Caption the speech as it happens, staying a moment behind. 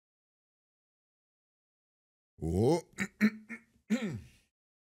Whoa.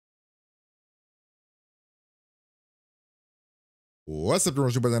 What's up,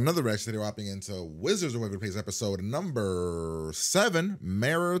 everyone? But another reaction video hopping into Wizards of Waverly Place episode number 7,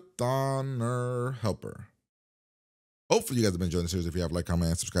 Marathoner Helper. Hopefully you guys have been enjoying the series. If you have, like, comment,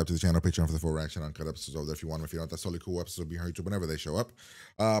 and subscribe to the channel. Patreon for the full reaction on cut episodes over there if you want them. If you don't, that's totally cool. Episodes will be on YouTube whenever they show up.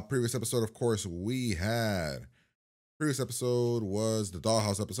 Previous episode, of course, previous episode was the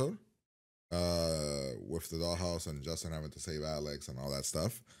dollhouse episode. With the dollhouse and Justin having to save Alex and all that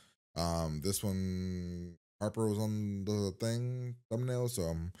stuff. This one, Harper was on the thumbnail, so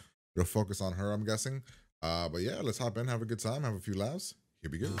I'm gonna focus on her, I'm guessing. But yeah, let's hop in, have a good time, have a few laughs.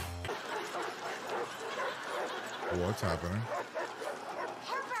 Here we go. What's happening?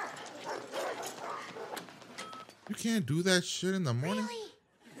 Harper! You can't do that shit in the morning? Really?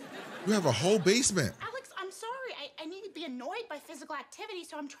 You have a whole basement. Alex, I'm sorry. I need to be annoyed by physical activity,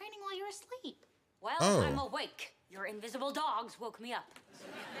 so I'm training while you're asleep. Well, Oh. I'm awake. Your invisible dogs woke me up.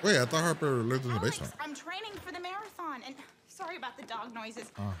 Wait, I thought Harper lived in the Alex, basement. I'm training for the marathon, and sorry about the dog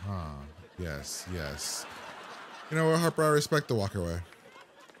noises. Uh-huh. Yes, yes. You know what, Harper, I respect the walk away.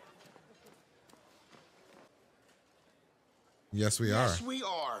 Yes, we are. Yes, we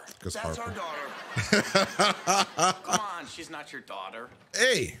are. Because That's Harper. our daughter. Come on, she's not your daughter.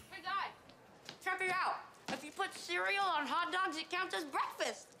 Hey! Hey, guy, check it out. If you put cereal on hot dogs, it counts as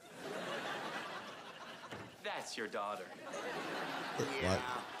breakfast. That's your daughter.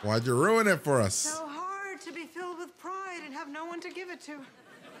 Why'd you ruin it for us? So hard to be filled with pride and have no one to give it to.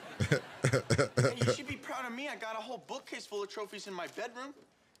 Hey, you should be proud of me. I got a whole bookcase full of trophies in my bedroom.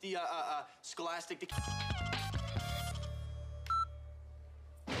 The Scholastic.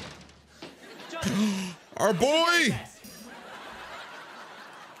 Our boy!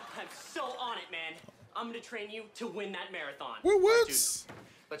 I'm so on it, man. I'm gonna train you to win that marathon. What? Dude,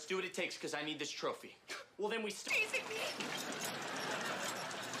 let's do what it takes, because I need this trophy. Well, then we start.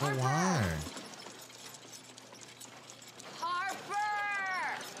 Oh, why?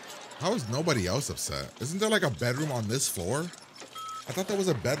 Harper! How is nobody else upset? Isn't there like a bedroom on this floor? I thought there was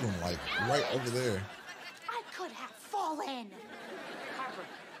a bedroom like right over there. I could have fallen. Harper.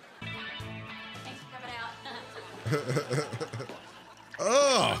 Thanks for coming out.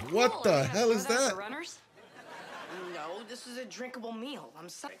 Oh, what Cool, the are you hell gonna is throw that? for runners? No, this is a drinkable meal. I'm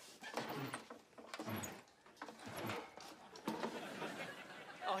sorry.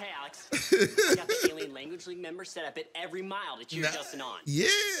 Oh, hey, Alex. I got the Alien Language League members set up at every mile to cheer Justin on. Yeah.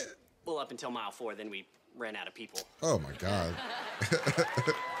 Well, up until mile 4, then we ran out of people. Oh my God.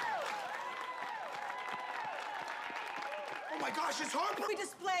 Oh my gosh, it's Harper! We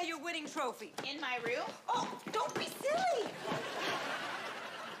display your winning trophy. In my room? Oh, don't be silly.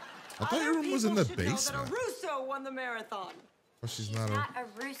 I thought your room was in the Other people should know basement. that a Russo won the marathon. Oh, she's not a... Not a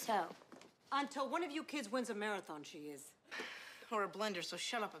Russo. Until one of you kids wins a marathon, she is. Or a blender, so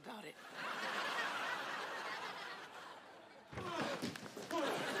shut up about it.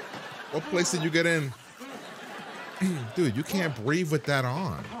 What place did you get in? Dude, you can't breathe with that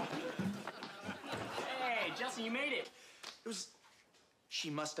on. Hey, Justin, you made it. It was...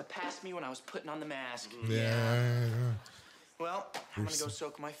 She must have passed me when I was putting on the mask. Yeah. Well, I'm gonna go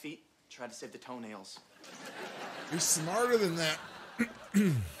soak my feet, try to save the toenails. You're smarter than that.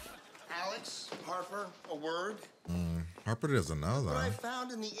 Alex, Harper, a word. Harper doesn't know What I though.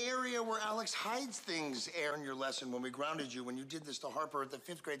 found in the area where Alex hides things, in your lesson when we grounded you, when you did this to Harper at the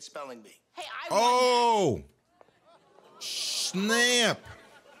 5th grade spelling bee. Hey, I won. Oh! Snap!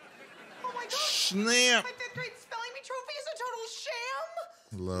 Oh my gosh. Snap! My 5th grade spelling bee trophy is a total sham.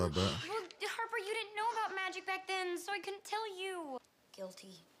 A little bit. Well, Harper, you didn't know about magic back then, so I couldn't tell you.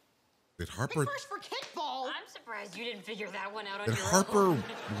 Guilty. Did Big Harper... first for kickball. I'm surprised you didn't figure that one out on Did your Harper own.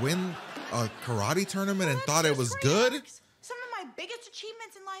 win a karate tournament and That's thought it just was great, good? Alex. Some of my biggest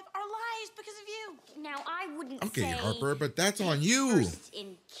achievements in life are lies because of you. Now, I wouldn't Okay, say Harper, but that's on you. first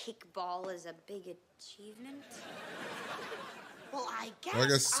in kickball is a big achievement. Well, I guess. Well, I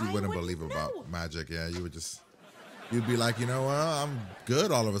guess you wouldn't believe about magic. Yeah, you would just... You'd be like, you know what? I'm good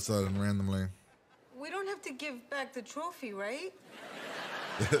all of a sudden, randomly. We don't have to give back the trophy, right?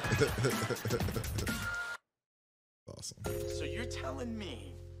 Awesome. So you're telling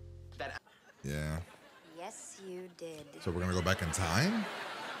me that... Yeah. Yes, you did. So we're gonna go back in time?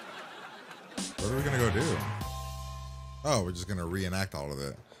 What are we gonna go do? Oh, we're just gonna reenact all of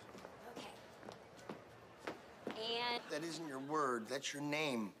it. Okay. And That isn't your word, that's your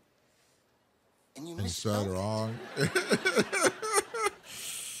name. And you And you spelled misspelled it it. wrong.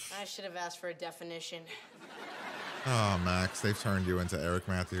 I should have asked for a definition. Oh, Max, they've turned you into Eric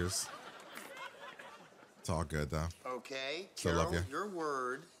Matthews. It's all good, though. Okay, Still love Carol, you. your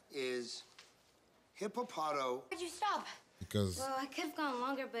word is Hippopoto. Why'd you stop? Because Well, I could have gone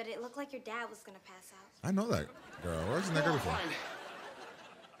longer, but it looked like your dad was gonna pass out. I know that girl. Where's that girl before? Fine.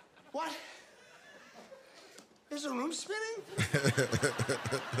 What? Is the room spinning?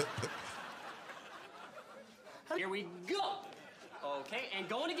 Here we go. Okay, and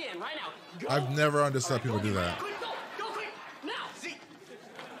going again right now. Go. I've never understood All people go do again, that. Quick, go quick, now. Zeke,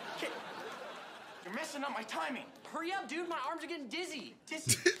 kid, you're messing up my timing. Hurry up, dude. My arms are getting dizzy.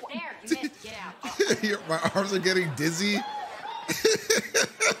 Dizzy. There, you missed. Get out. My arms are getting dizzy. All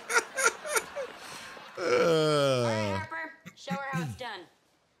right, Harper. Show her how it's done.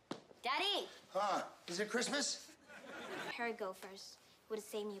 Daddy. Huh? Is it Christmas? Harry, go first. Would have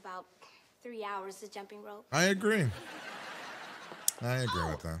saved me about 3 hours of jumping rope. I agree. I agree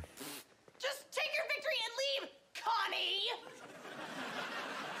with that. Just take your victory and leave, Connie!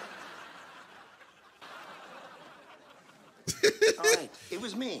 All right, it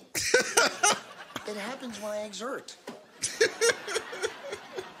was me. It happens when I exert.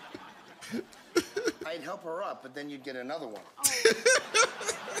 I'd help her up, but then you'd get another one.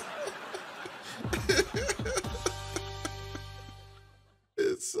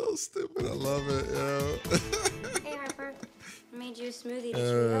 It's so stupid. I love it, yo. Hey, Harper. I made you a smoothie to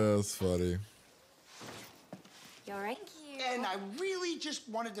treat up. That's funny. You all right? And I really just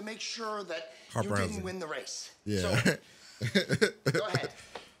wanted to make sure that Harper you has didn't it. win the race. Yeah. So, go ahead.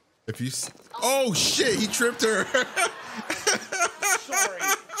 If you. Oh shit! He tripped her. Sorry.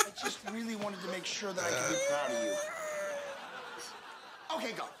 I just really wanted to make sure that I could be proud of you.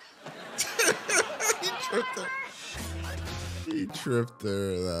 Okay, go. He tripped her. He tripped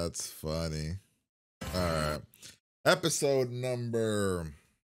her. That's funny. All right. Episode was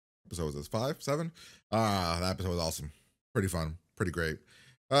this 5, 7? That episode was awesome. Pretty fun. Pretty great.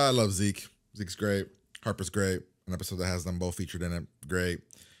 I love Zeke. Zeke's great. Harper's great. An episode that has them both featured in it. Great.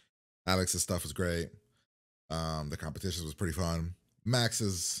 Alex's stuff was great. The competition was pretty fun. Max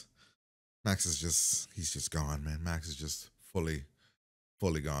is just, he's just gone, man. Max is just fully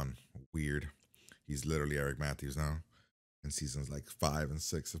gone. Weird. He's literally Eric Matthews now in seasons like 5 and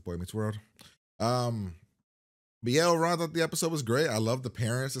 6 of Boy Meets World. But yeah, overall, I thought the episode was great. I love the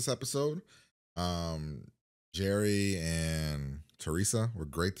parents this episode. Jerry and Teresa were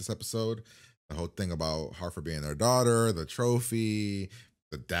great this episode. The whole thing about Harper being their daughter, the trophy,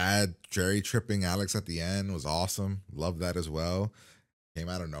 the dad, Jerry tripping Alex at the end was awesome. Love that as well. Came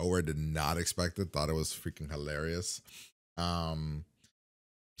out of nowhere, did not expect it. Thought it was freaking hilarious.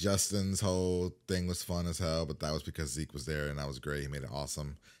 Justin's whole thing was fun as hell, but that was because Zeke was there and that was great. He made it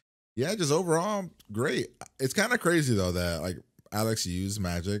awesome. Yeah, just overall, great. It's kind of crazy though that like Alex used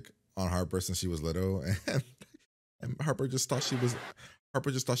magic on Harper since she was little, and Harper just thought she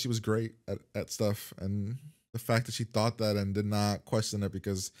was great at stuff, and the fact that she thought that and did not question it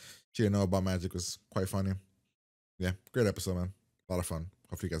because she didn't know about magic was quite funny. Yeah, great episode, man. A lot of fun.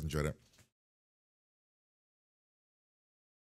 Hopefully you guys enjoyed it.